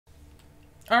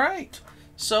Alright,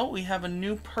 so we have a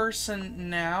new person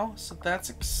now, so that's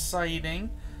exciting.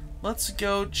 Let's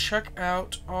go check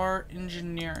out our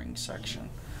engineering section.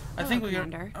 I think we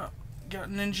got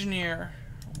an engineer.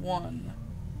 1.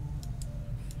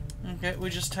 Okay, we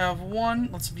just have 1.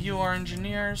 Let's view our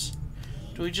engineers.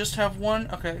 Do we just have 1?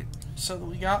 Okay, so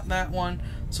we got that one.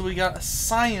 So we got a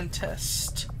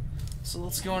scientist. So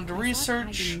let's go into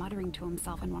research. He'd been muttering to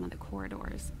himself in one of the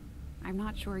corridors. I'm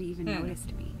not sure he even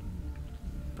noticed me.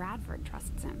 Bradford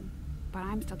trusts him, but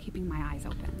I'm still keeping my eyes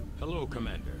open. Hello,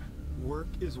 Commander. Work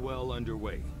is well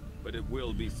underway, but it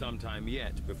will be some time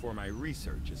yet before my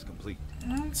research is complete.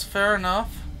 That's fair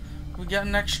enough. We got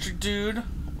an extra dude.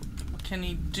 What can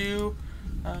he do?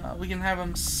 We can have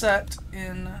him set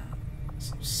in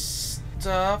some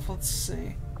stuff. Let's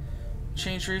see.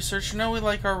 Change research. No, we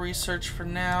like our research for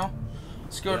now.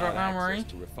 Let's go to our armory.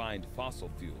 Access to refined fossil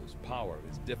fuels, power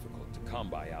is difficult to come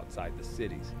by outside the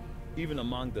cities. Even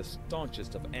among the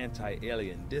staunchest of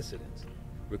anti-alien dissidents,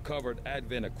 recovered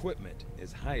Advent equipment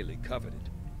is highly coveted.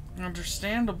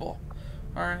 Understandable.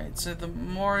 Alright, so the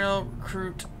memorial,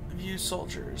 recruit, view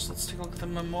soldiers. Let's take a look at the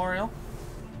memorial.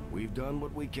 We've done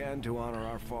what we can to honor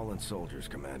our fallen soldiers,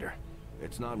 Commander.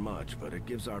 It's not much, but it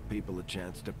gives our people a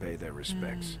chance to pay their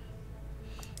respects.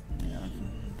 Yeah,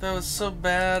 that was so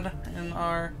bad in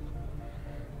our...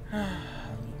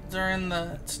 during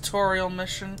the tutorial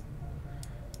mission.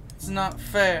 It's not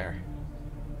fair.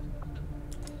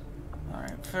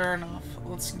 Alright, fair enough.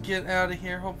 Let's get out of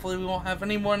here. Hopefully we won't have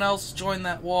anyone else join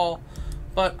that wall,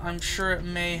 but I'm sure it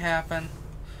may happen.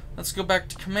 Let's go back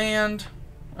to command,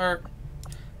 or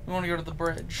we want to go to the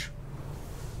bridge.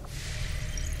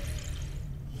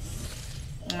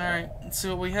 Alright, let's see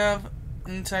what we have.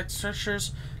 Intact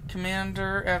structures.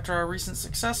 Commander, after our recent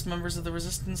success, members of the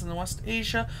Resistance in the West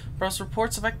Asia brought us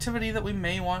reports of activity that we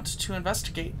may want to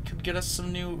investigate. Could get us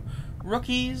some new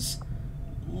rookies.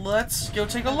 Let's go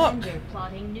take a look.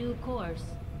 Plotting new course.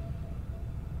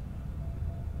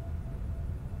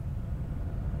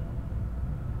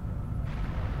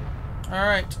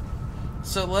 Alright,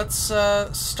 so let's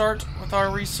start with our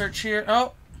research here.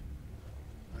 Oh!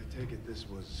 I take it this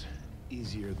was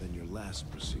easier than your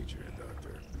last procedure, Doctor.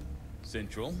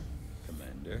 Central,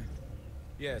 Commander.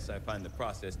 Yes, I find the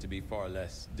process to be far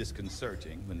less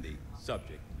disconcerting when the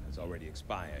subject has already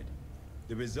expired.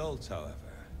 The results, however,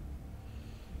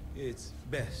 it's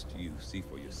best you see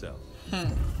for yourself.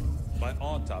 My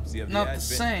autopsy of the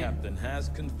Advent captain has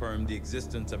confirmed the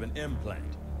existence of an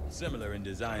implant, similar in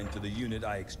design to the unit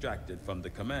I extracted from the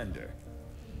commander.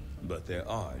 But there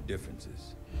are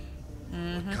differences.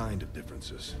 What kind of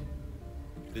differences?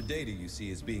 The data you see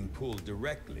is being pulled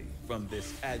directly from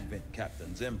this Advent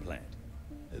captain's implant.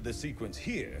 The sequence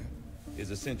here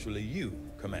is essentially you,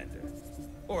 Commander.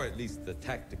 Or at least the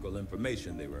tactical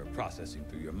information they were processing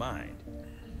through your mind.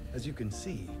 As you can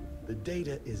see, the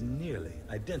data is nearly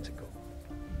identical.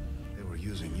 They were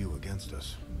using you against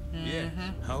us. Yes,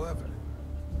 however,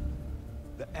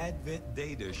 the Advent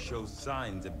data shows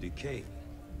signs of decay.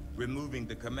 Removing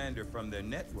the commander from their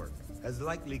network has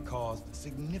likely caused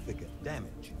significant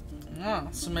damage. Ah,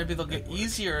 so maybe they'll get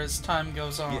easier as time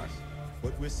goes on. Yes,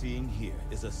 what we're seeing here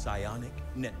is a psionic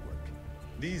network.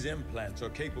 These implants are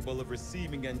capable of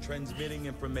receiving and transmitting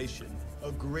information,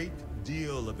 a great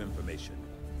deal of information,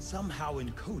 somehow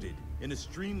encoded in a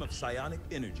stream of psionic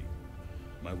energy.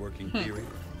 My working theory?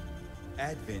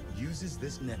 Advent uses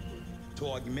this network to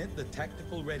augment the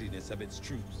tactical readiness of its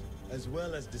troops, as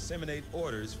well as disseminate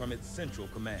orders from its central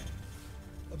command.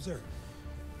 Observe.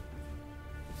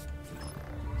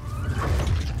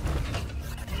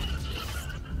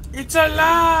 It's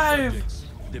alive! Subject's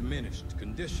diminished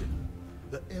condition.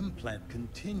 The implant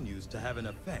continues to have an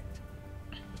effect.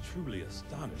 A truly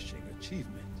astonishing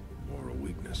achievement. Moral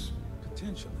weakness.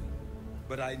 Potentially.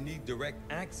 But I need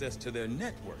direct access to their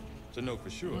network to know for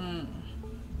sure.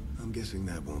 I'm guessing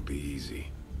that won't be easy.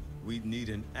 We'd need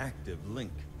an active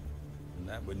link. And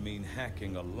that would mean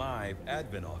hacking a live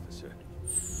Advent officer.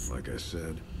 Like I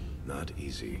said, not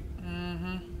easy.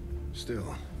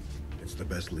 Still, it's the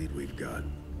best lead we've got.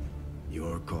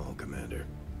 Your call, Commander.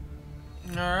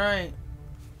 Alright.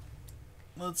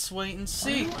 Let's wait and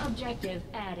see. New objective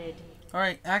added.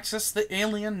 Alright, access the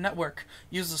alien network.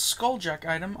 Use the Skulljack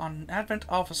item on an Advent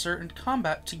officer in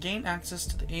combat to gain access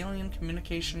to the alien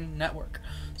communication network.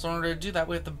 So in order to do that,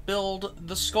 we have to build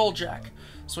the Skulljack.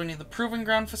 So we need the Proving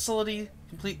Ground facility,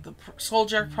 complete the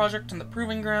Skulljack project in the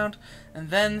Proving Ground, and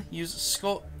then use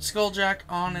Skulljack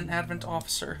on an Advent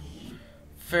officer.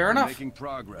 Fair enough. Making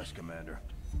progress, Commander.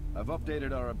 I've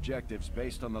updated our objectives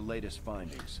based on the latest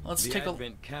findings. Let's The take a...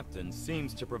 Advent captain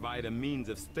seems to provide a means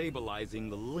of stabilizing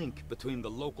the link between the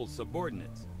local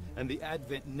subordinates and the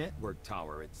Advent network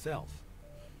tower itself.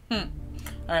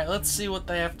 Alright, let's see what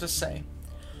they have to say.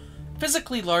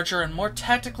 Physically larger and more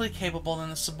tactically capable than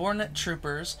the subordinate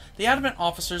troopers, the Advent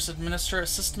officers administer a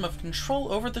system of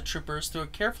control over the troopers through a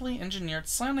carefully engineered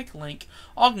psionic link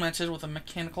augmented with a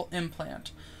mechanical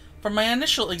implant. From my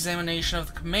initial examination of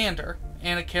the commander,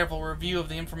 and a careful review of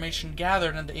the information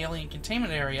gathered in the alien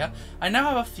containment area, I now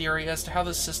have a theory as to how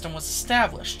this system was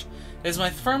established. It is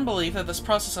my firm belief that this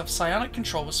process of psionic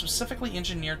control was specifically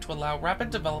engineered to allow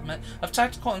rapid development of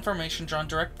tactical information drawn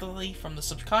directly from the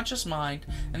subconscious mind,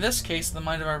 in this case the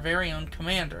mind of our very own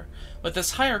commander. With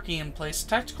this hierarchy in place,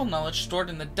 tactical knowledge stored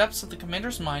in the depths of the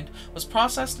commander's mind was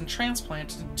processed and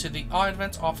transplanted to the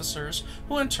Advent officers,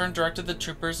 who in turn directed the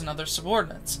troopers and other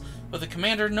subordinates. With the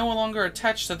commander no longer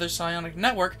attached to their psionic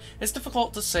network, it's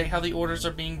difficult to say how the orders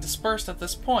are being dispersed at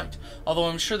this point, although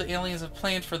I'm sure the aliens have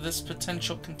planned for this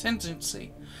potential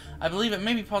contingency. I believe it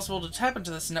may be possible to tap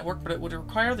into this network, but it would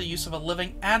require the use of a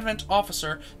living Advent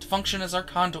officer to function as our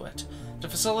conduit. To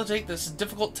facilitate this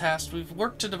difficult task, we've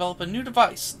worked to develop a new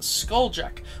device, the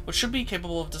Skulljack, which should be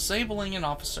capable of disabling an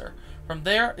officer. From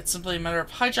there, it's simply a matter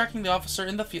of hijacking the officer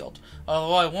in the field,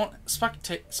 although I won't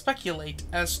speculate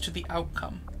as to the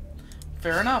outcome.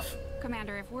 Fair enough.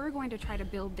 Commander, if we're going to try to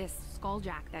build this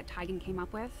Skulljack that Tigan came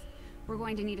up with, we're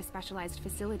going to need a specialized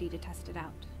facility to test it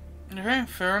out. Okay,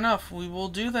 fair enough. We will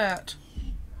do that.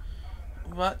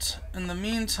 But, in the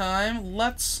meantime,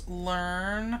 let's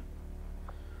learn...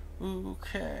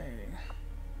 Okay.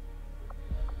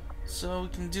 So we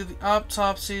can do the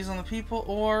autopsies on the people,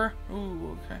 or...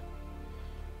 Ooh, okay.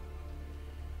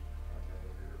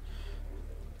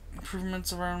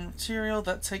 Improvements of our material.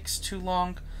 That takes too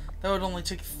long. That would only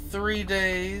take 3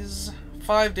 days.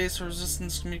 5 days for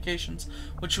resistance communications,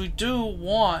 which we do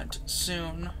want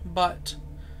soon, but...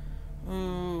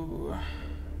 Ooh.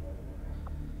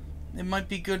 It might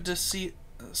be good to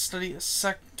study a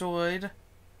sectoid.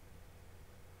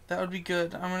 That would be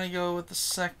good. I'm gonna go with the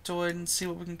sectoid and see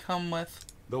what we can come with.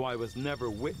 Though I was never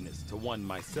witness to one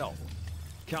myself,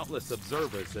 countless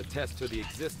observers attest to the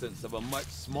existence of a much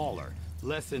smaller,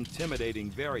 less intimidating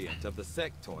variant of the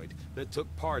sectoid that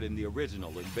took part in the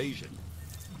original invasion.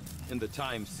 In the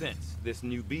time since, this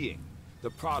new being,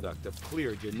 the product of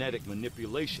clear genetic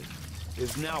manipulation,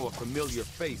 is now a familiar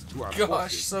face to our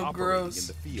forces so operating gross. in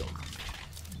the field.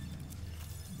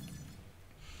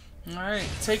 Alright,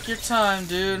 take your time,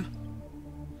 dude.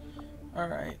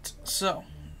 Alright, so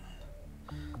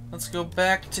let's go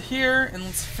back to here and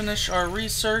let's finish our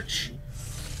research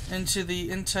into the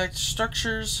intact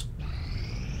structures.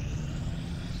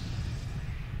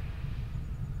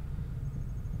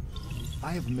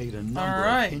 I have made a number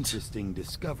of interesting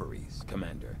discoveries,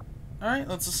 Commander. Alright,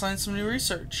 let's assign some new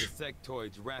research. The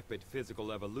sectoid's rapid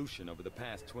physical evolution over the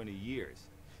past 20 years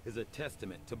is a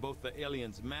testament to both the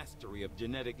aliens' mastery of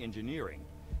genetic engineering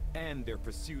and their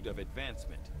pursuit of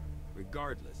advancement,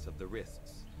 regardless of the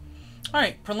risks.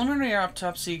 Alright, preliminary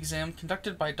autopsy exam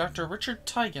conducted by Dr. Richard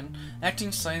Tigan,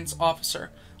 acting science officer.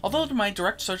 Although my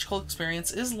direct surgical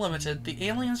experience is limited, the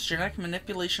alien's genetic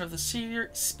manipulation of the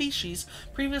species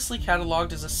previously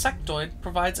catalogued as a sectoid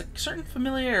provides a certain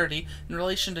familiarity in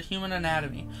relation to human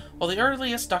anatomy. While the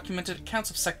earliest documented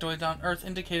accounts of sectoids on Earth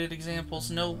indicated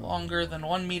examples no longer than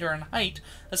 1 meter in height,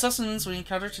 the specimens we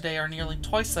encounter today are nearly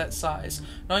twice that size.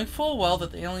 Knowing full well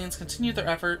that the aliens continue their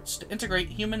efforts to integrate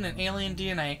human and alien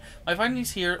DNA, my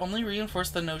findings here only reinforce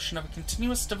the notion of a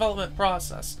continuous development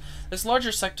process. This larger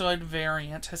sectoid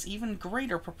variant has even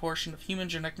greater proportion of human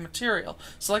genetic material,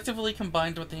 selectively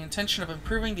combined with the intention of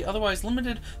improving the otherwise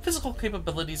limited physical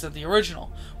capabilities of the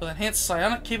original. With enhanced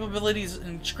psionic capabilities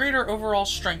and greater overall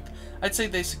strength, I'd say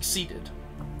they succeeded.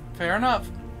 Fair enough.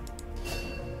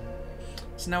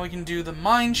 So now we can do the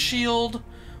Mind Shield,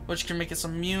 which can make us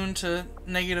immune to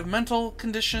negative mental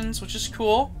conditions, which is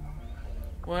cool.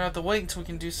 We'll have to wait until we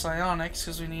can do psionics,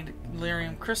 because we need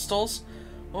lyrium crystals.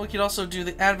 Well, we could also do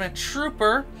the Advent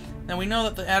Trooper. Now we know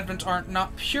that the Advent aren't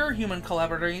not pure human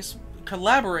collaborators,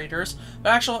 but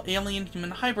actual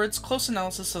alien-human hybrids. Close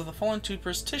analysis of the fallen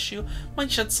trooper's tissue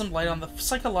might shed some light on the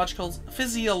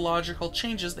physiological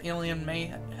changes the alien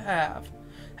may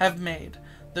have made.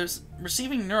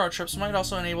 Receiving neurotrips might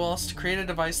also enable us to create a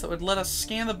device that would let us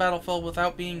scan the battlefield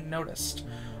without being noticed.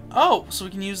 Oh, so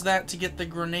we can use that to get the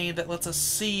grenade that lets us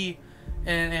see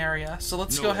in an area. So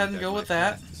let's go ahead and go with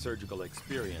that. Surgical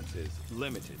experience is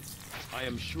limited. I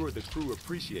am sure the crew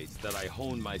appreciates that I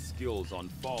hone my skills on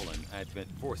fallen Advent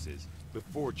forces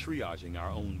before triaging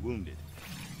our own wounded.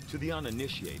 To the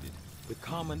uninitiated, The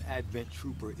common Advent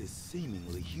trooper is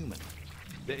seemingly human.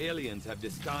 The aliens have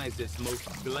disguised its most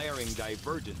glaring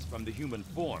divergence from the human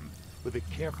form with a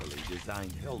carefully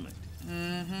designed helmet.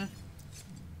 Mm-hmm.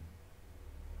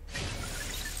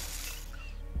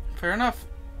 Fair enough.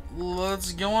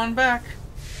 Let's go on back.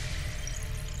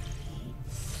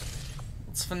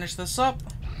 Let's finish this up.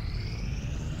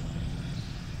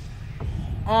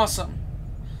 Awesome.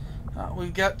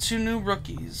 We've got 2 new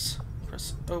rookies.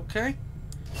 Press OK.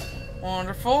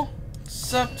 Wonderful.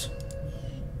 Accept.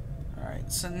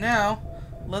 Alright, so now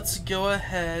let's go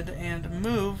ahead and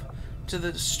move to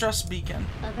the distress beacon.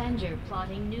 Avenger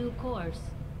plotting new course.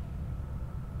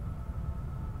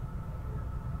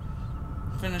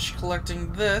 Finish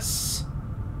collecting this.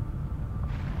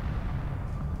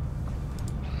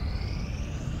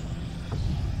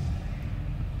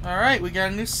 Alright, we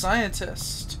got a new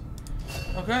scientist.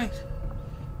 Okay.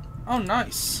 Oh,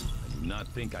 nice. I do not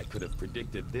think I could have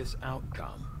predicted this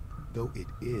outcome, though it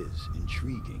is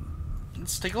intriguing.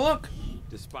 Let's take a look.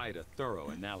 Despite a thorough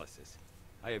analysis,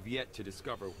 I have yet to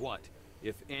discover what,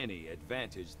 if any,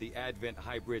 advantage the Advent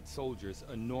hybrid soldiers'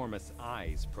 enormous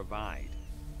eyes provide.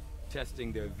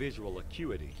 Testing their visual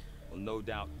acuity will no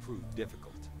doubt prove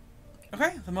difficult.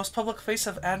 Okay, the most public face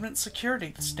of Advent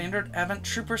security. The standard Advent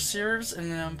trooper serves in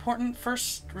an important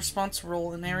first response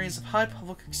role in areas of high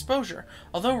public exposure.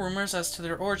 Although rumors as to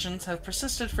their origins have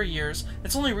persisted for years,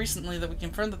 it's only recently that we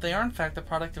confirmed that they are in fact the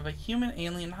product of a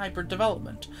human-alien hybrid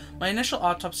development. My initial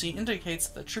autopsy indicates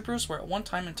that the troopers were at one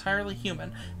time entirely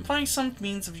human, implying some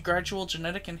means of gradual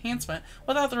genetic enhancement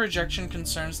without the rejection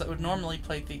concerns that would normally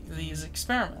plague these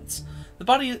experiments. The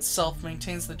body itself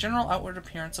maintains the general outward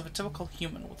appearance of a typical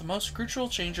human, with the most crucial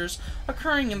changes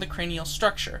occurring in the cranial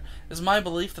structure. It is my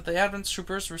belief that the Advent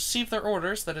troopers receive their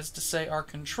orders, that is to say, are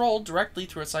controlled directly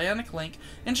through a psionic link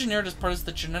engineered as part of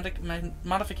the genetic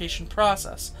modification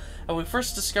process. As we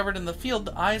first discovered in the field,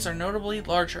 the eyes are notably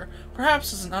larger,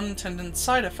 perhaps as an unintended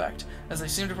side effect, as they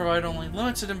seem to provide only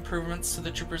limited improvements to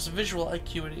the troopers' visual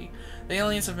acuity. The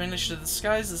aliens have managed to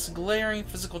disguise this glaring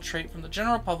physical trait from the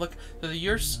general public through the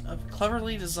use of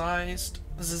cleverly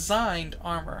designed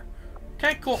armor.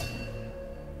 Okay, cool.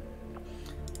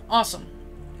 Awesome.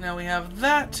 Now we have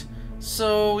that,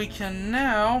 so we can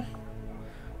now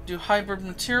do hybrid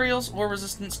materials or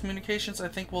resistance communications. I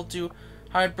think we'll do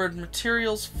hybrid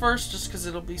materials first, just because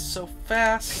it'll be so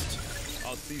fast.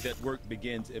 I'll see that work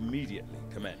begins immediately,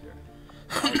 Commander.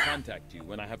 I'll contact you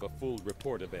when I have a full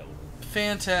report available.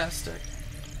 Fantastic.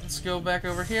 Let's go back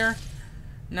over here.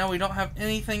 Now we don't have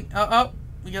anything. Oh,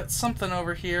 we got something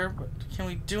over here, but can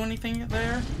we do anything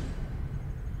there?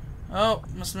 Oh,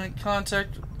 must make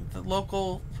contact with the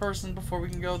local person before we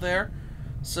can go there.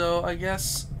 So I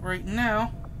guess right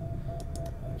now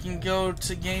we can go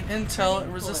to gain intel at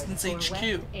Resistance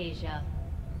HQ. Asia.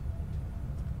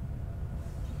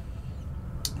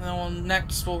 And then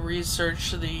next we'll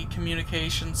research the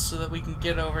communications so that we can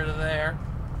get over to there.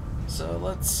 So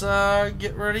let's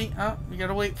get ready. Oh, we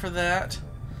gotta wait for that.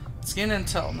 Let's gain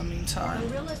intel in the meantime.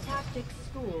 Guerrilla Tactics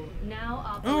School now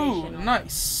operational. Ooh,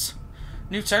 nice.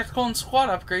 New tactical and squad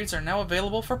upgrades are now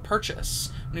available for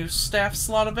purchase. New staff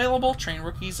slot available. Train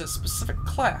rookies at specific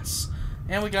class.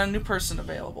 And we got a new person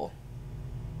available.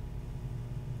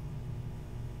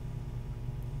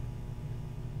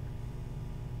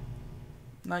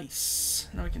 Nice.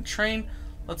 Now we can train.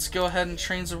 Let's go ahead and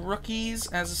train the rookies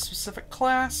as a specific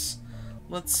class.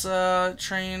 Let's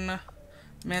train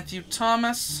Matthew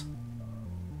Thomas.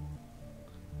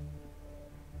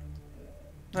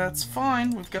 That's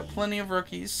fine. We've got plenty of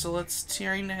rookies, so let's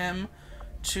train him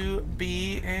to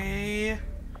be a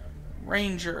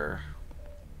ranger.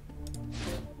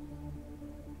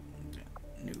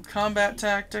 New combat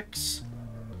tactics.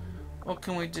 What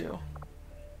can we do?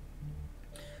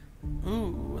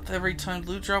 Ooh, with every timed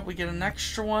loot drop we get an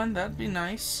extra one. That'd be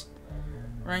nice.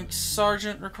 Rank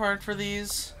sergeant required for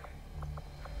these.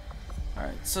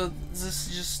 Alright, so is this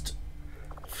just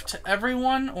to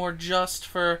everyone or just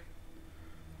for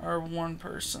our one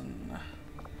person?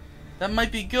 That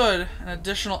might be good. An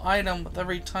additional item with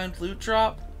every timed loot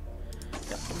drop.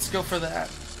 Yeah, let's go for that.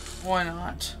 Why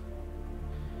not?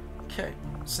 Okay,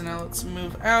 so now let's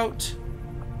move out.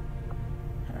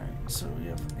 Alright, so we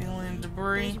have alien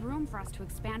debris. There's room for us to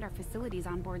expand our facilities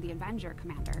on board the Avenger,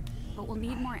 Commander, but we'll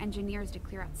need more engineers to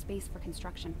clear out space for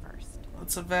construction first.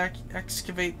 Let's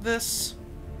excavate this.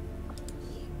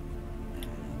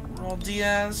 Raul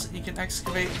Diaz, you can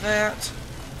excavate that.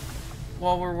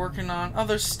 While we're working on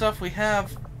other stuff we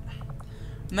have,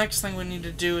 next thing we need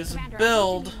to do is Commander,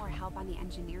 build. I need more help on the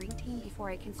engineering team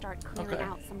before I can start clearing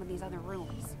out some of these other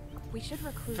rooms. We should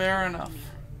recruit. Fair enough.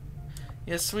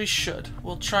 Yes, we should.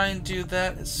 We'll try and do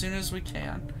that as soon as we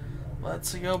can.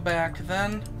 Let's go back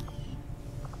then.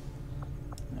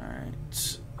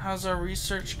 Alright. How's our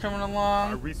research coming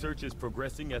along? Our research is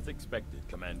progressing as expected,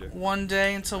 Commander. One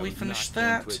day until we finish that.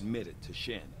 I'm not going to admit it to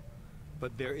Shen,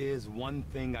 but there is one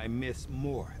thing I miss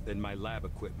more than my lab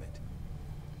equipment.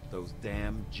 Those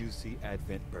damn juicy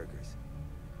Advent burgers.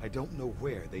 I don't know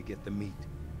where they get the meat,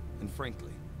 and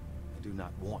frankly, I do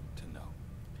not want to know.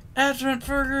 Advent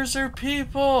burgers are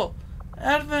people!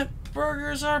 Advent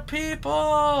burgers are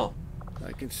people!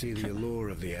 I can see the allure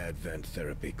of the Advent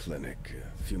Therapy Clinic.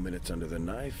 A few minutes under the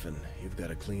knife and you've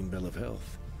got a clean bill of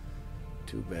health.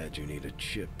 Too bad you need a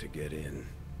chip to get in.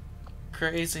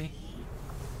 Crazy.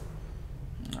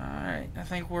 Alright, I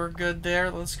think we're good there.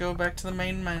 Let's go back to the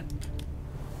main menu.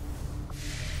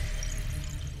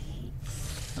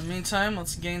 In the meantime,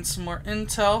 let's gain some more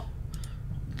intel.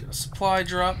 Get a supply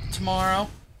drop tomorrow.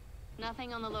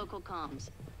 Nothing on the local comms.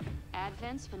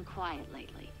 Advent's been quiet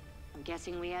lately. I'm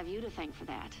guessing we have you to thank for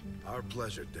that. Our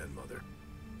pleasure, Den Mother.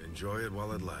 Enjoy it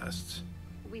while it lasts.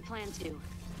 We plan to.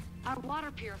 Our water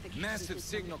purification Massive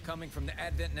signal coming from the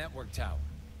Advent network tower.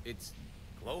 It's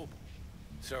global.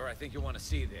 Sir, I think you'll want to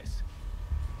see this.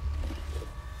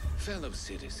 Fellow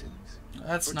citizens,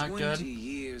 That's not good. For 20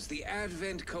 years, the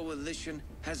Advent Coalition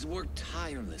has worked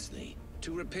tirelessly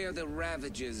to repair the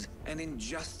ravages and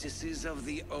injustices of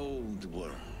the old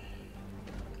world.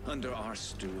 Under our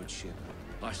stewardship,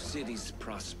 our cities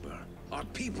prosper, our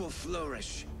people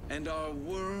flourish, and our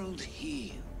world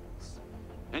heals.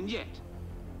 And yet,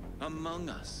 among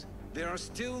us, there are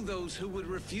still those who would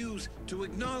refuse to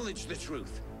acknowledge the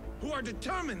truth, who are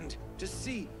determined to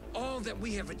see all that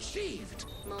we have achieved.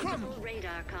 Multiple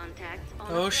radar contacts on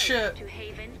Oh shit. to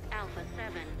Haven Alpha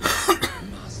 7.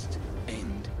 Must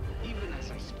end. Even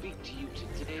as I speak to you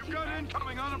today, You've got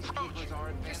incoming on approach.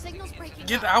 Your signal's breaking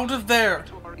Get out of there!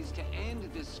 To end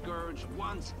this scourge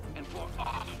once and for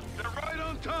all. They're right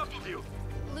on top of you.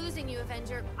 Losing you,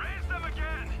 Avenger. Raise them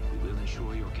again. We will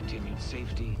ensure your continued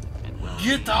safety and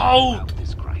well-being Get out! throughout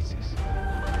this crisis.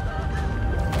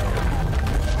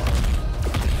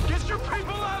 Get your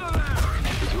people out of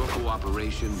there. With your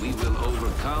cooperation, we will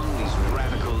overcome these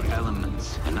radical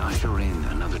elements and usher in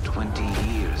another 20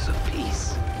 years of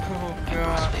peace Oh and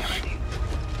god. prosperity.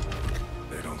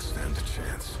 They don't stand a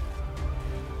chance.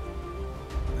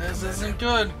 This isn't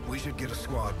good. We should get a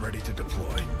squad ready to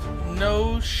deploy.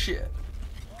 No shit.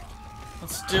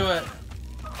 Let's do it.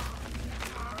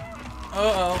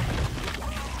 Uh-oh.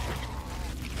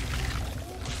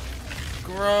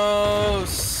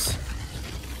 Gross.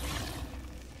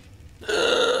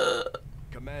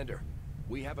 Commander,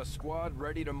 we have a squad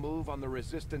ready to move on the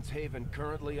Resistance Haven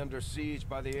currently under siege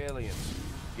by the aliens.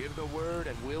 Give the word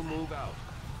and we'll move out.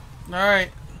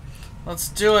 Alright. Let's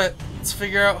do it. Let's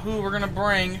figure out who we're gonna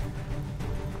bring.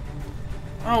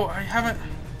 Oh, I haven't...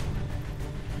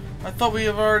 I thought we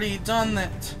have already done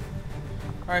that.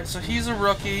 Alright, so he's a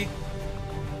rookie.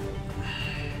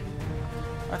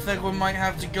 I think we might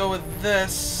have to go with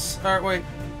this. Alright, wait.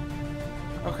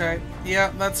 Okay,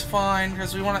 yeah, that's fine,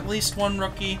 because we want at least one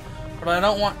rookie, but I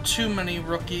don't want too many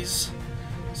rookies.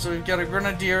 So we've got a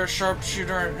grenadier, a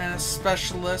sharpshooter, and a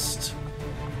specialist.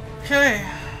 Okay,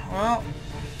 well...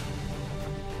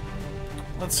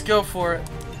 let's go for it.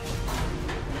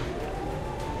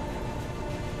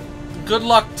 Good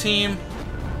luck, team.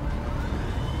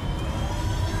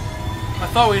 I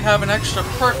thought we'd have an extra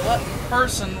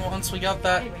person once we got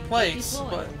that place,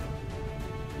 but...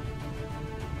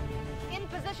 In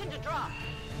position to drop.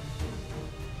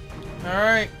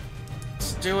 Alright,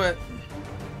 let's do it.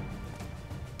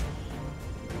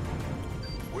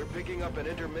 We're picking up an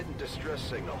intermittent distress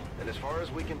signal, and as far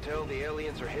as we can tell, the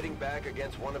aliens are hitting back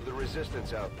against one of the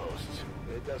Resistance outposts.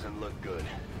 It doesn't look good.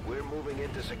 We're moving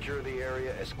in to secure the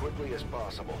area as quickly as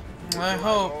possible. I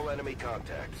hope. All enemy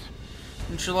contacts.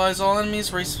 Neutralize all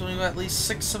enemies, rescue at least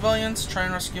 6 civilians, try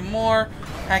and rescue more.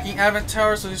 Hacking Advent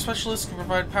towers with your specialists can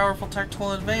provide powerful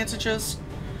tactical advantages.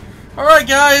 Alright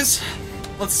guys,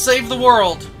 let's save the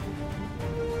world.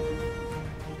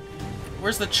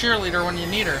 Where's the cheerleader when you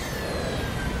need her?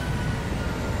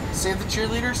 Save the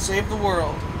cheerleader, save the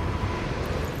world.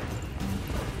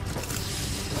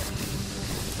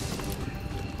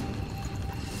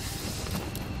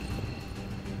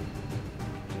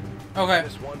 Okay.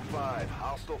 This 1-5,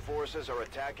 hostile forces are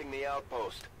attacking the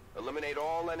outpost. Eliminate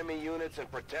all enemy units and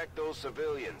protect those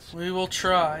civilians. We will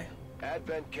try.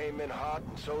 Advent came in hot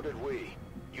and so did we.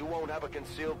 You won't have a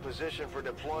concealed position for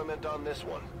deployment on this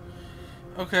one.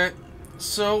 Okay,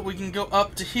 so we can go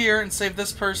up to here and save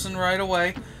this person right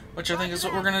away, which I think is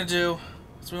what we're gonna do.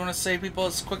 So we want to save people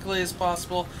as quickly as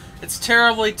possible. It's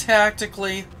terribly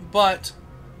tactically, but...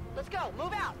 Let's go.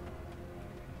 Move out.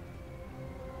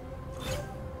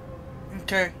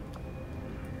 Okay.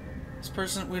 This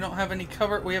person, we don't have any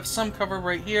cover. We have some cover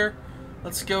right here.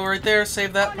 Let's go right there,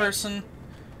 save that person.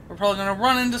 We're probably going to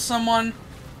run into someone.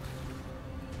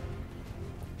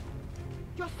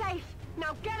 You're safe.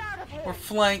 Now get out of here. We're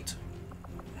flanked.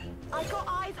 I've got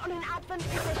eyes on an Advent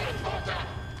position.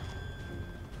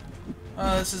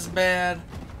 Oh, this is bad.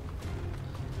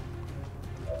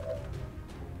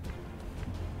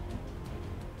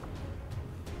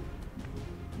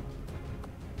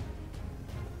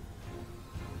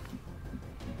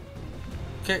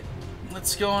 Okay,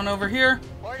 let's go on over here.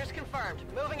 Orders confirmed.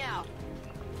 Moving out.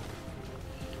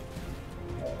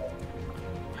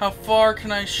 How far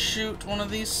can I shoot one of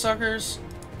these suckers?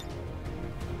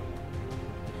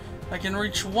 I can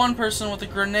reach one person with a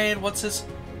grenade. What's his...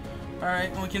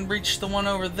 Alright, and we can reach the one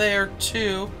over there,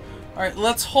 too. Alright,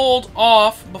 let's hold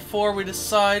off before we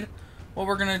decide what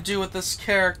we're going to do with this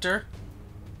character.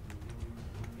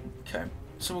 Okay,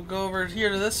 so we'll go over here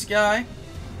to this guy.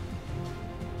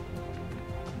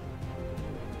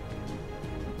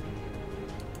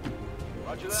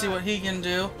 Let's see what he can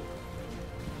do.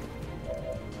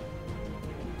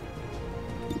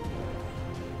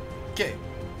 Okay,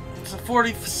 it's a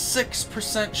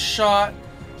 46% shot,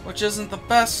 which isn't the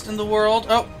best in the world.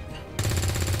 Oh,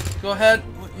 go ahead.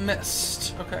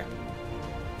 Missed. Okay.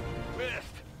 Missed.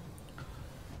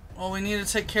 Well, we need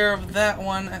to take care of that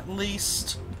one at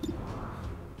least.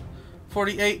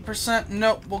 48%.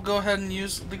 Nope. We'll go ahead and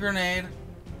use the grenade.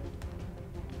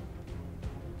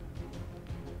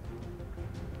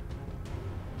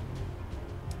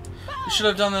 We should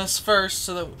have done this first,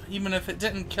 so that even if it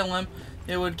didn't kill him,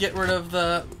 it would get rid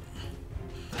of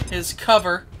his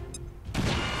cover.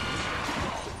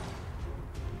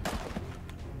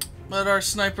 But our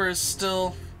sniper is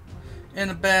still in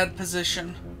a bad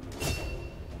position.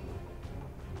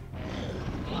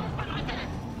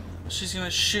 She's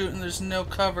gonna shoot and there's no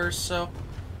cover, so...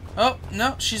 Oh,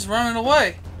 no, she's running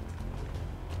away.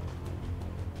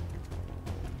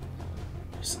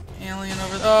 There's an alien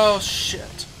over there. Oh,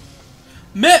 shit.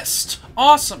 Missed!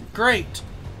 Awesome, great.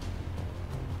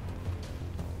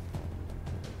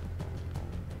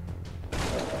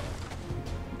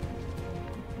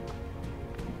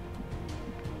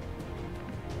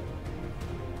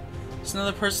 There's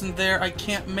another person there. I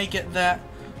can't make it that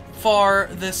far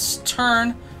this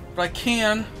turn, but I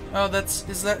can. Oh,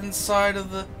 is that inside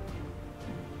of the...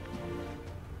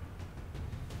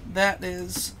 That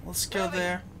is. Let's go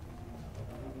there.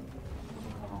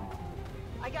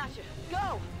 I got you.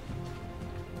 Go.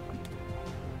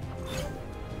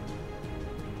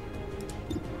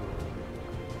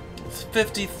 It's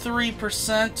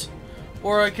 53%.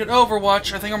 Or I could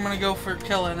Overwatch. I think I'm gonna go for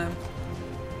killing him.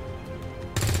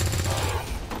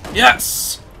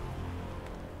 Yes!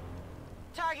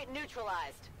 Target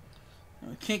neutralized.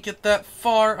 I can't get that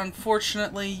far,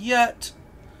 unfortunately, yet.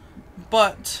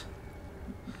 But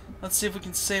let's see if we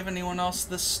can save anyone else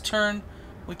this turn.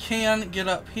 We can get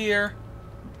up here.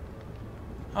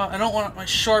 I don't want my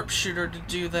sharpshooter to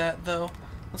do that, though.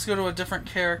 Let's go to a different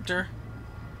character.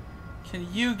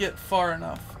 Can you get far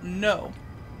enough? No.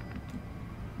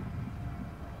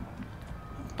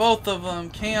 Both of them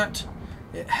can't.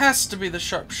 It has to be the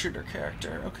sharpshooter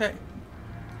character. Okay.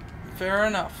 Fair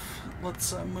enough.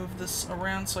 Let's move this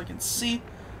around so I can see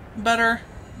better.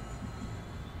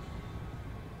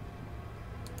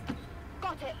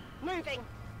 Got it. Moving.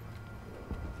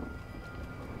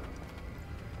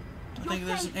 I think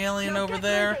there's an alien over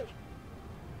there.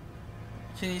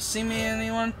 Can you see me,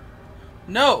 anyone?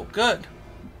 No! Good.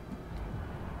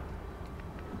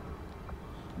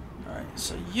 Alright,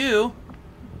 so you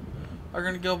are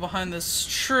going to go behind this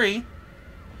tree.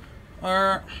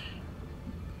 Or...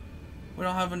 we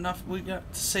don't have enough. We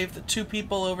got to save the two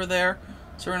people over there.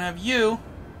 So we're going to have you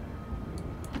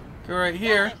go right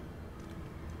here.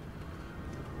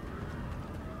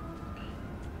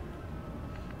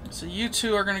 So you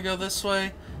two are going to go this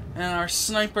way, and our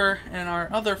sniper and our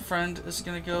other friend is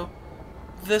going to go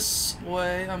this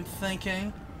way, I'm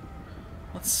thinking.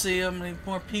 Let's see how many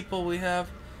more people we have.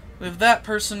 We have that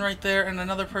person right there and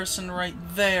another person right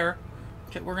there.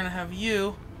 Okay, we're going to have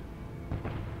you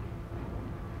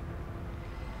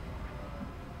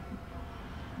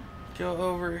go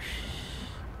over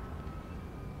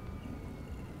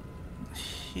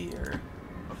here.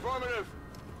 Affirmative.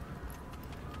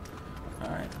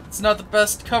 Alright, it's not the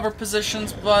best cover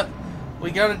positions, but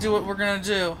we gotta do what we're gonna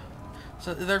do.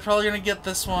 So they're probably gonna get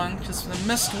this one, because they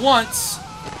missed once.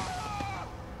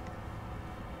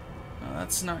 Oh,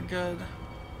 that's not good.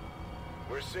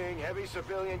 We're seeing heavy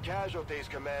civilian casualties,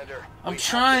 Commander. I'm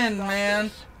trying, man.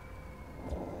 This.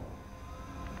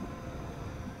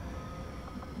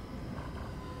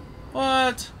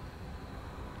 What?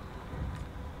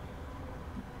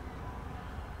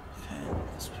 Okay.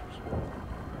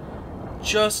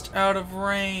 Just out of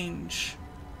range.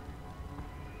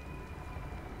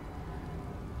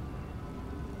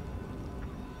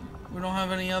 We don't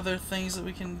have any other things that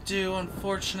we can do,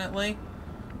 unfortunately.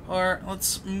 Or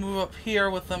let's move up here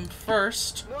with them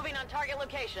first. Moving on target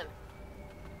location.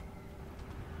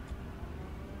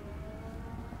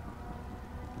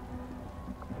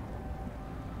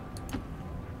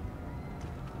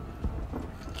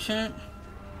 Okay.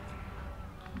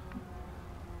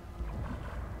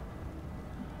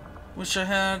 Wish I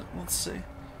had, let's see.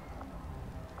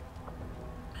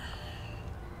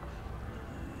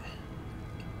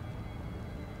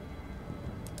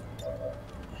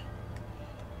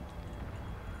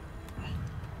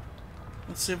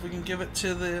 Let's see if we can give it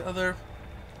to the other.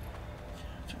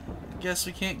 Guess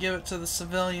we can't give it to the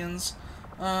civilians.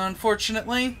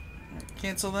 Unfortunately.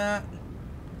 Cancel that.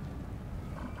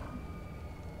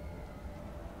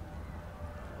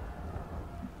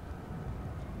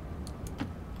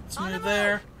 Let's move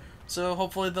there. So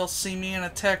hopefully they'll see me and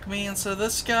attack me instead of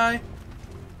this guy.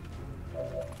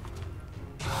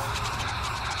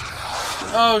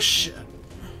 Oh shit.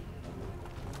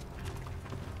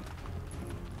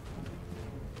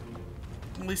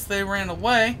 At least they ran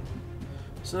away.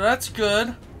 So that's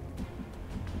good.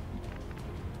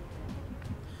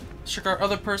 Check our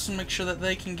other person, make sure that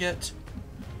they can get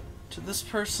to this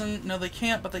person. No, they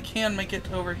can't, but they can make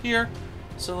it over here.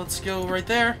 So let's go right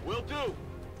there. Will do.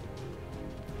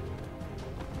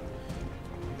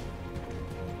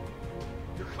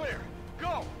 You're clear.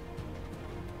 Go.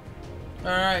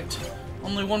 Alright.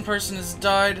 Only one person has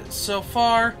died so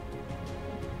far.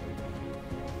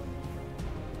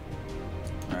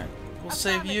 Alright, we'll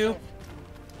save you.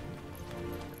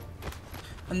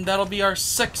 And that'll be our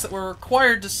 6 that we're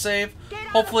required to save.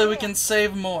 Hopefully we can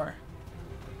save more.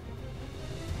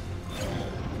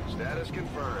 Status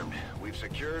confirmed. We've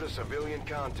secured a civilian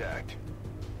contact.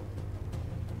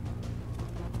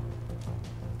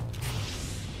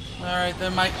 Alright, they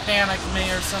might panic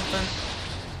me or something.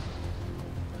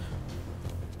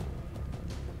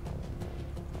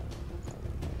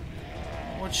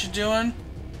 What you doing?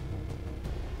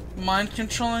 Mind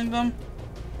controlling them?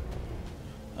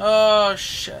 Oh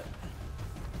shit.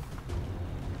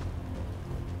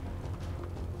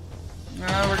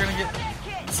 Nah, we're gonna get...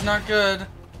 It's not good.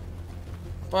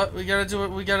 But we gotta do what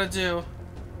we gotta do.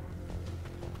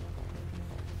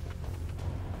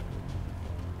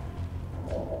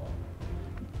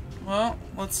 Well,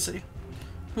 let's see.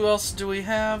 Who else do we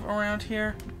have around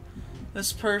here?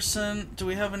 This person. Do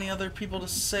we have any other people to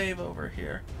save over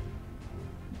here?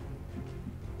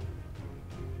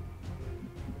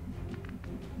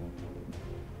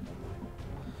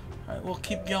 Alright, we'll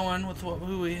keep going with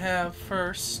who we have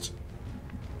first.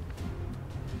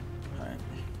 Alright.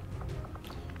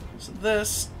 So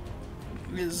this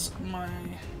is my...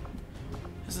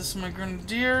 Is this my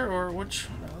Grenadier or which...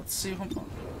 Let's see.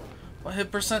 What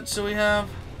hit percent do we have?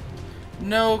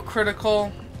 No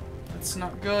critical. That's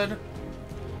not good.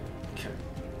 Okay.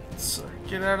 Let's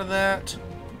get out of that.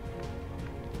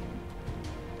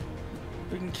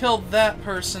 We can kill that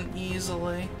person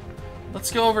easily.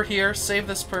 Let's go over here, save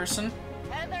this person.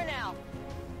 Head there now.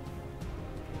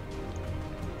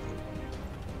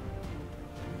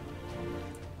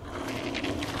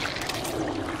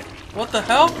 What the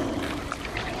hell?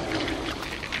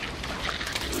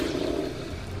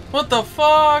 What the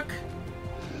fuck?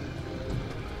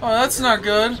 Oh, that's not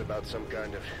good. It's about some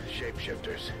kind of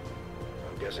shapeshifters.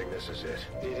 I'm guessing this is it.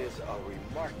 It is a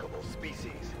remarkable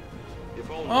species. If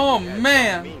only Oh we had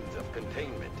man. some means of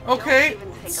containment. Okay,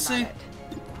 let's see.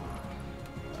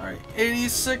 Alright,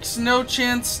 86, no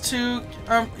chance to...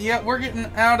 yeah, we're getting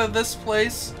out of this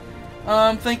place.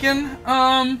 Thinking,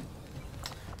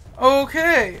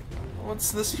 okay.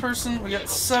 What's this person? We got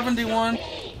 71.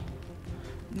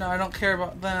 No, I don't care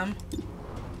about them.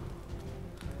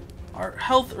 Our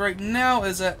health right now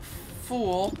is at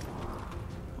full.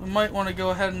 We might want to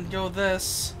go ahead and go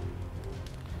this.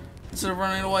 Instead of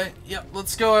running away. Yep,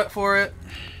 let's go for it.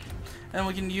 And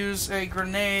we can use a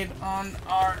grenade on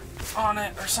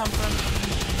it or something.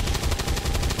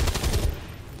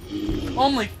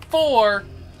 Only 4?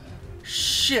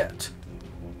 Shit.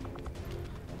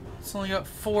 It's only got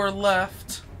 4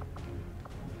 left.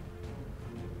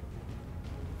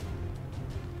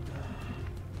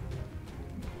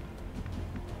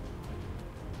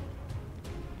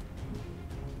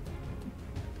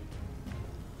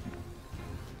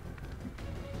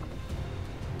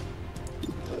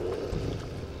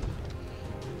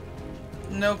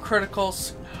 No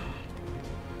criticals.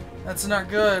 That's not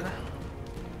good.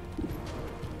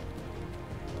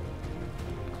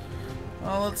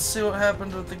 Well, let's see what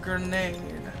happened with the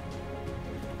grenade.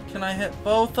 Can I hit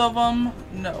both of them?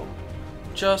 No.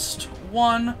 Just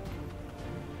one.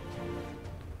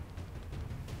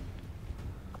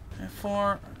 Okay,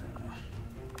 4.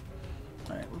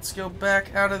 Alright, let's go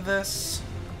back out of this.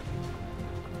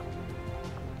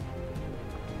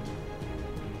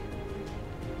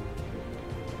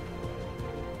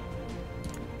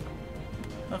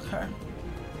 Okay.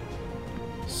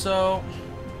 So,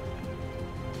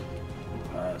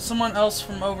 someone else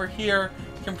from over here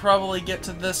can probably get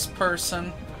to this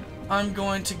person. I'm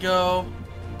going to go...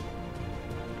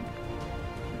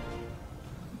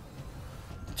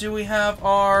 Do we have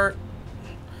our...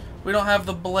 We don't have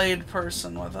the blade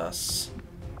person with us.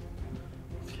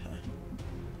 Okay.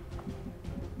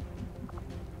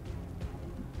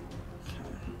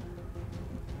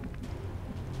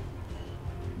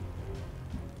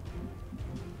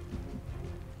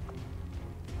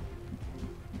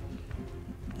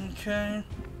 Okay.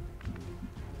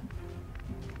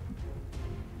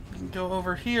 We can go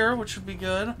over here, which would be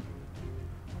good.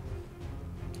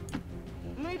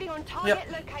 Moving on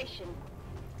target location.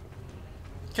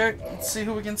 Okay, let's see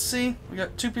who we can see. We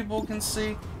got 2 people we can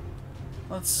see.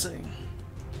 Let's see.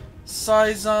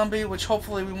 Psy zombie, which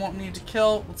hopefully we won't need to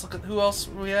kill. Let's look at who else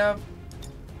we have.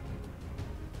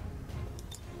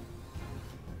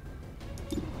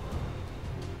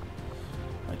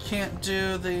 I can't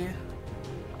do the...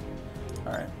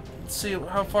 Alright, let's see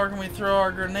how far can we throw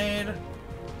our grenade.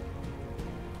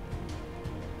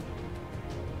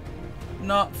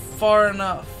 Not far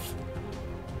enough.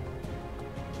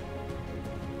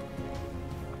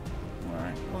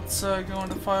 Alright, let's go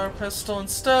into fire pistol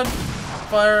instead.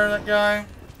 Fire that guy.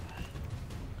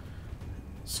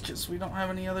 Just because we don't have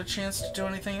any other chance to do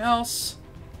anything else.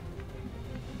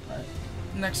 Alright,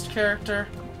 next character.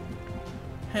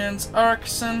 Hans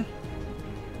Arxen.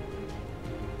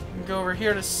 Go over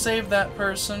here to save that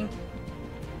person.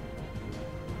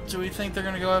 Do we think they're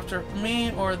gonna go after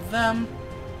me or them?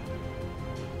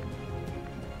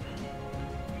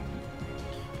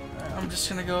 Alright, I'm just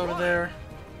gonna go over there.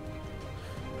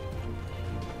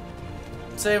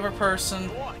 Save a person.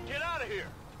 Get out of here.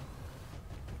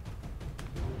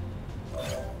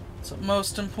 It's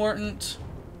most important.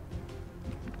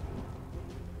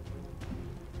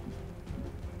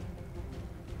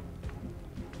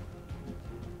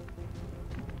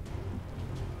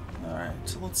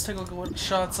 Alright, let's take a look at what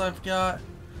shots I've got.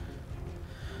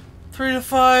 3 to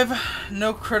 5,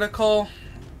 no critical.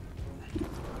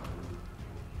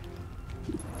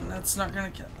 And that's not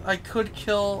gonna kill. I could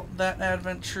kill that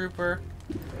Advent Trooper,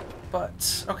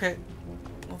 but okay,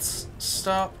 let's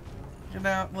stop. Get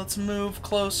out. Let's move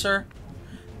closer,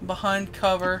 behind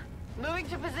cover. Moving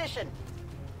to position.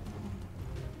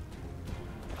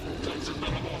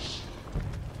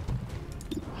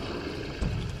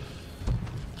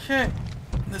 Okay,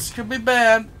 this could be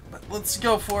bad, but let's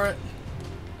go for it.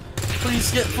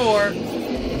 Please get 4.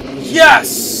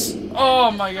 Yes!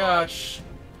 Oh my gosh.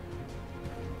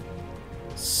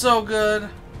 So good.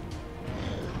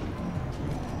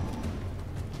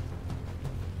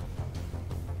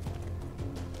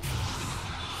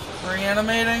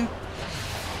 Reanimating.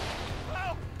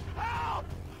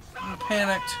 I'm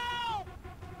panicked.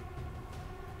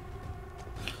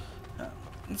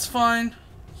 It's fine.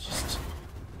 Just...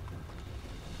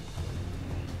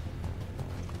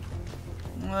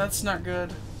 Well, that's not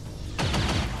good.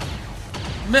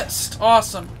 Missed.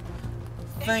 Awesome.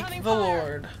 Thank the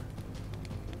Lord.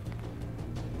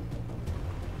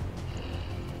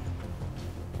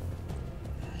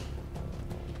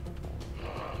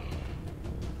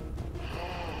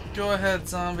 Go ahead,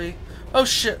 zombie. Oh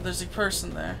shit, there's a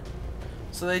person there.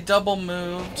 So they double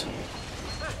moved.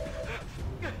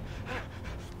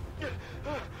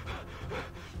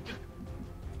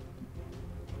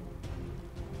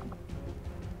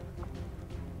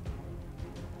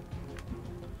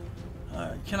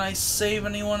 Can I save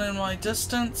anyone in my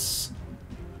distance?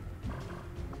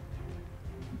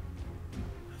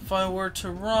 If I were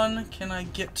to run, can I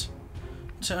get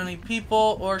to any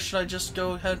people, or should I just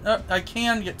go ahead? Oh, I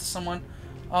can get to someone.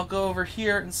 I'll go over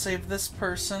here and save this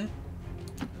person.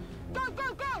 Go,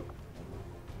 go, go!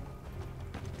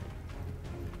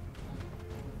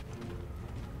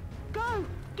 Go!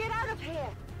 Get out of here!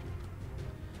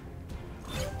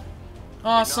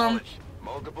 Awesome.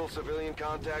 Multiple civilian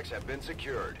contacts have been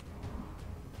secured.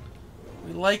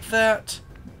 We like that.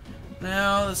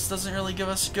 Now, this doesn't really give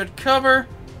us good cover,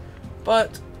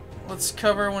 but let's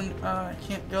cover when I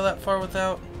can't go that far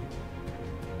without.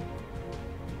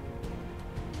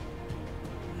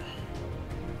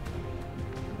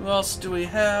 Who else do we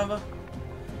have?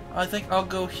 I think I'll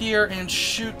go here and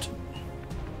shoot.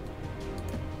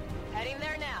 Heading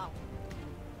there now.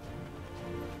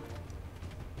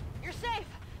 You're safe.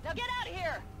 Now get out of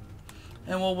here.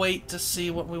 And we'll wait to see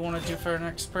what we want to do for our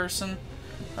next person.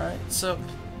 Alright, so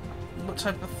what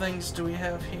type of things do we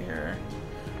have here?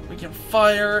 We can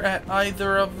fire at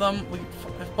either of them.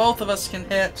 If both of us can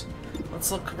hit,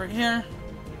 let's look right here.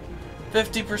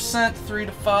 50%, 3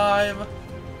 to 5.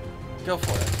 Go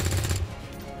for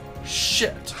it.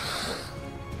 Shit.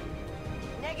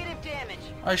 Negative damage.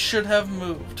 I should have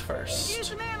moved first. Use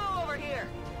some ammo over here.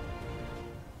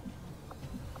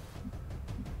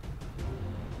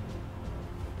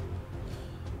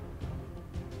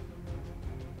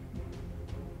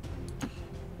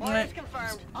 Orders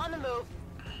confirmed. On the move.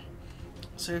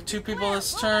 So you have 2 people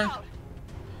this turn.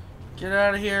 Get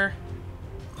out of here.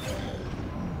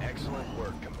 Excellent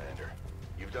work, Commander.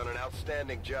 You've done an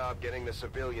outstanding job getting the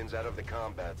civilians out of the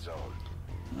combat zone.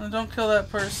 No, don't kill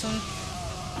that person.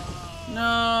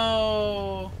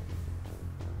 No.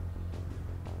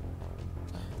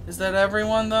 Is that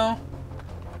everyone, though?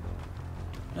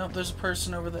 Nope, there's a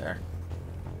person over there.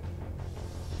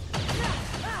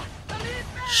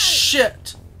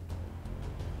 Shit!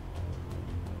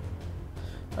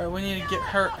 Alright, we need to get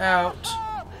her out.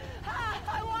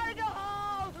 I want to go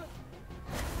home.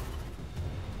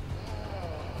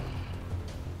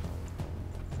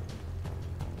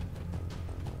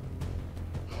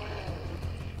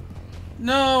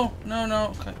 No, no,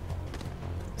 no. Okay.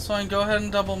 It's fine. Go ahead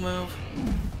and double move.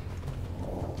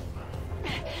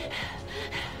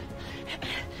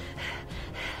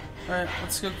 Alright,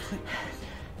 let's go.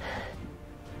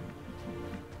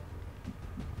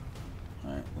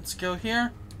 Alright, let's go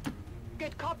here.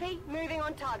 Good copy. Moving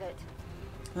on target.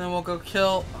 And then we'll go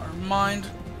kill our mind.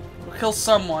 We'll kill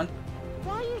someone.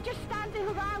 Why are you just standing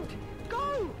around?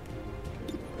 Go!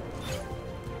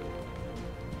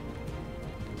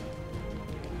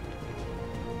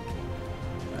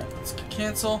 Alright, let's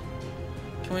cancel.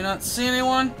 Can we not see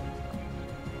anyone?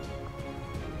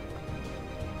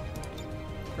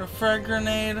 Or a frag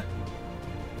grenade.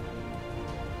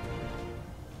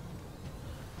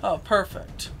 Oh,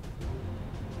 perfect.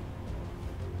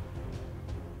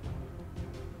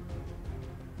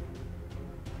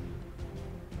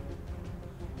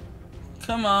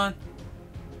 Come on.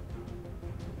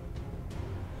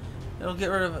 It'll get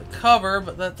rid of a cover,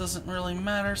 but that doesn't really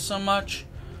matter so much.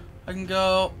 I can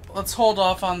go... Let's hold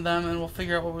off on them and we'll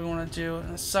figure out what we want to do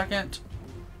in a second.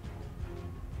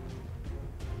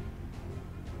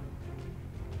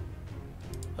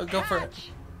 Oh, go for it.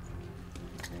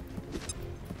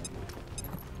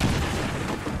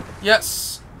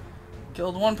 Yes!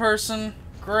 Killed one person.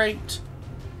 Great.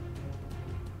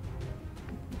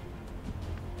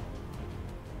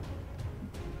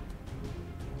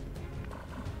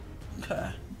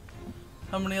 Okay.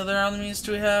 How many other enemies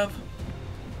do we have?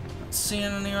 Not seeing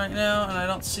any right now, and I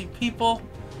don't see people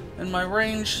in my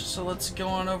range, so let's go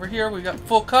on over here. We got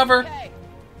full cover. Okay.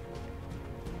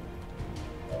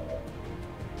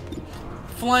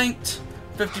 Flanked.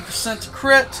 50% to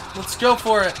crit. Let's go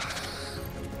for it.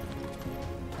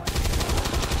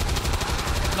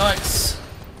 Nice.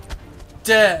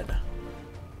 Dead.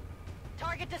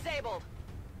 Target disabled.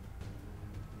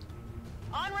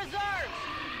 On reserve.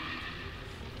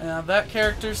 Now that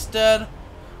character's dead.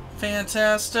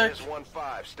 Fantastic.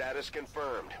 1-5, status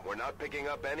confirmed. We're not picking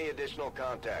up any additional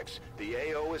contacts. The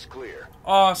AO is clear.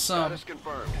 Awesome. Status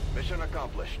confirmed. Mission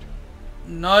accomplished.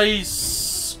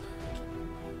 Nice.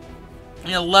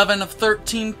 11 of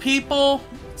 13 people.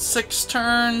 6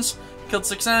 turns. Killed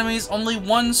 6 enemies. Only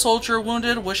 1 soldier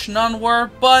wounded. Wish none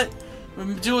were, but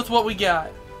we do with what we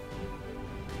got.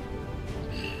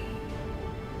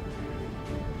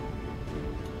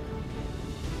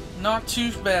 Not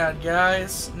too bad,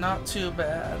 guys. Not too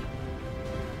bad.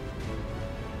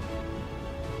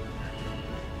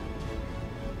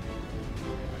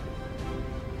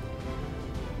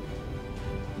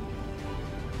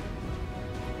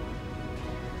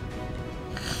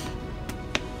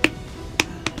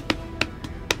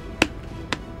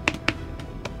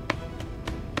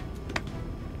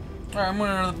 Alright, I'm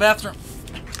going to the bathroom.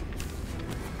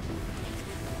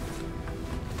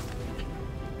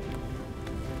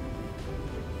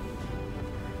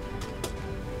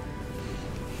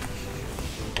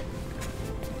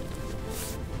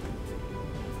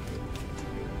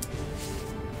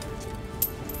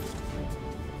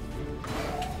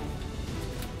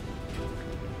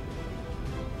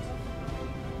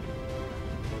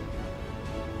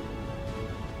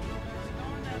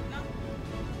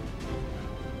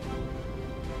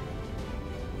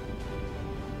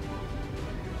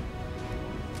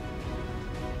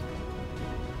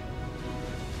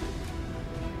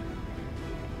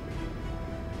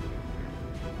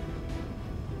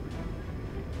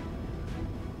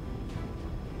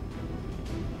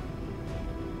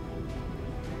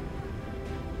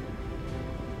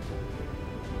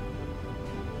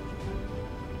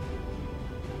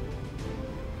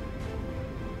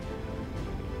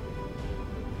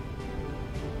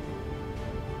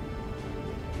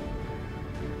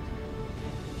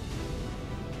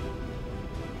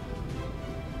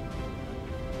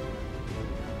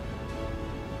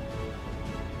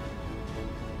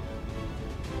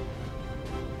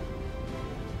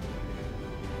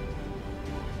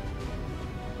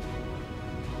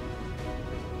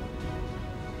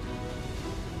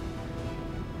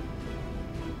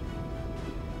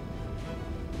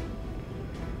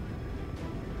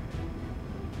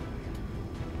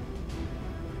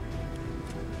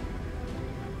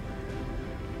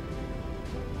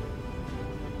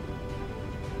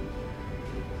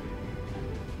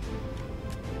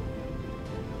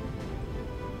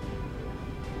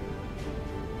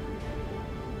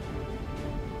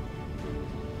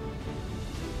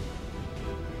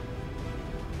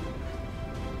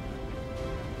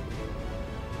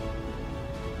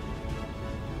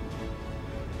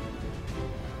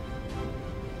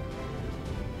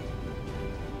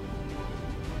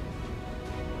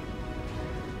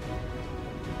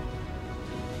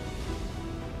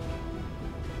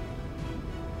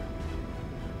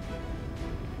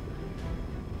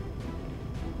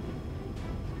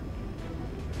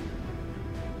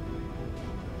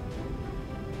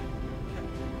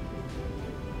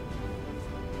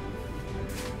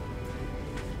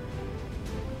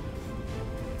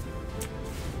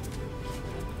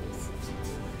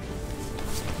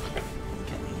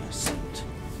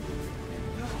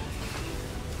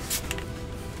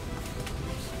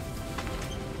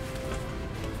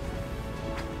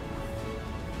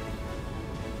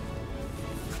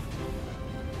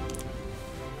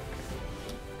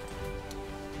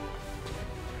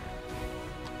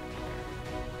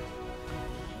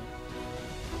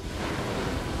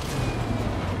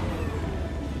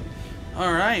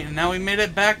 Alright, and now we made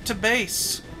it back to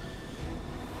base.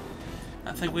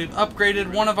 I think we've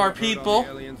upgraded one of our people.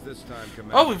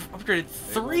 Oh, we've upgraded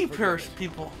 3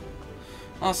 people.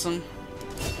 Awesome.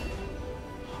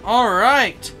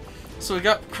 Alright. So we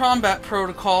got combat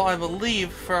protocol, I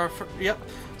believe, for our... Yep.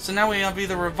 So now we have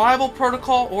either revival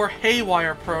protocol or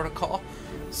haywire protocol.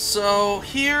 So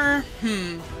here,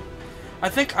 I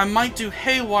think I might do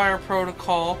haywire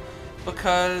protocol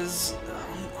because...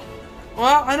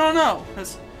 well, I don't know.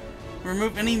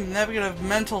 Remove any negative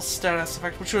mental status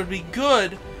effect, which would be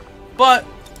good, but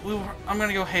I'm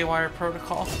gonna go haywire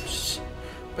protocol.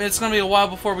 But it's gonna be a while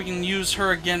before we can use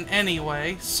her again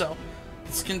anyway, so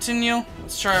let's continue.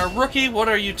 Let's try our rookie. What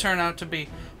are you turn out to be?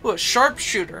 Ooh, a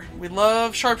sharpshooter. We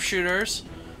love sharpshooters,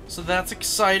 so that's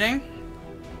exciting.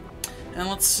 And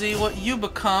let's see what you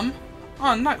become.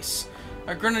 Oh, nice.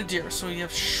 A grenadier. So we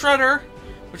have shredder,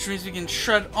 which means we can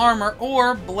shred armor,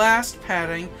 or blast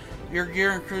padding. Your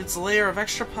gear includes a layer of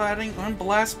extra padding and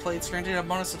blast plates, granting a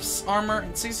bonus of armor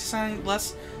and 60%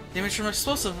 less damage from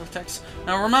explosive attacks.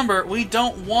 Now remember, we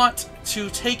don't want to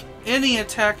take any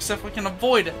attacks if we can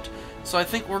avoid it. So I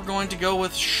think we're going to go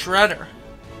with shredder.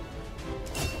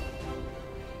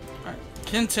 Alright,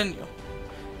 continue.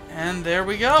 And there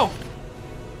we go.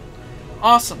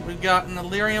 Awesome. We've got an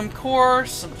Illyrium core,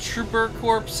 some trooper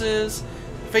corpses,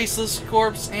 faceless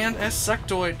corpse, and a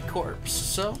sectoid corpse.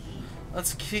 So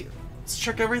let's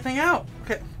check everything out.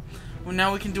 Okay. Well,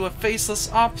 now we can do a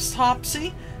faceless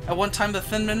autopsy. At one time, the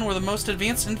Thin Men were the most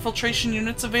advanced infiltration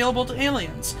units available to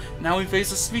aliens. Now we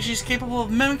face a species capable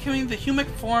of mimicking the human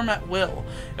form at will.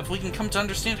 If we can come to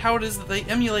understand how it is that they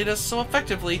emulate us so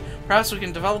effectively, perhaps we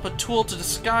can develop a tool to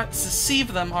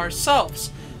deceive them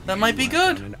ourselves. That might be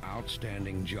good. An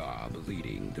outstanding job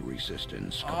leading the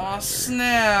Resistance, Commander. Commander. Aw,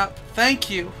 snap. Thank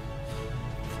you.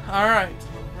 Alright.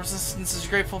 Resistance is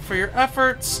grateful for your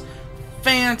efforts.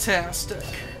 Fantastic.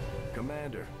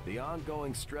 Commander, the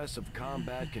ongoing stress of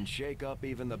combat can shake up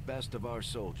even the best of our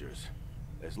soldiers.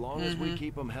 As long as we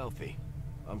keep them healthy,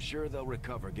 I'm sure they'll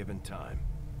recover given time.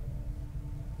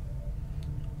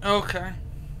 Okay.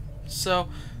 So,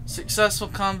 successful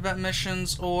combat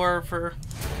missions or for...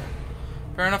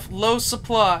 Fair enough. Low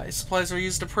supplies. Supplies are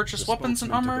used to purchase weapons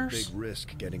and armor. Took a big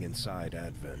risk getting inside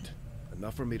Advent.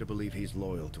 Enough for me to believe he's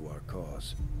loyal to our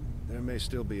cause. There may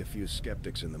still be a few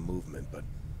skeptics in the movement, but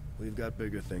we've got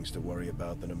bigger things to worry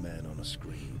about than a man on a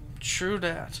screen. True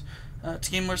that.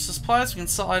 To gain more supplies, we can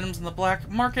sell items in the black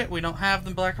market. We don't have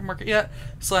the black market yet.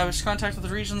 Establish contact with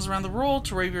the regions around the world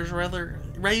to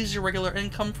raise your regular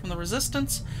income from the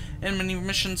Resistance. And many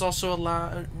missions also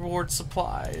allow reward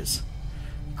supplies.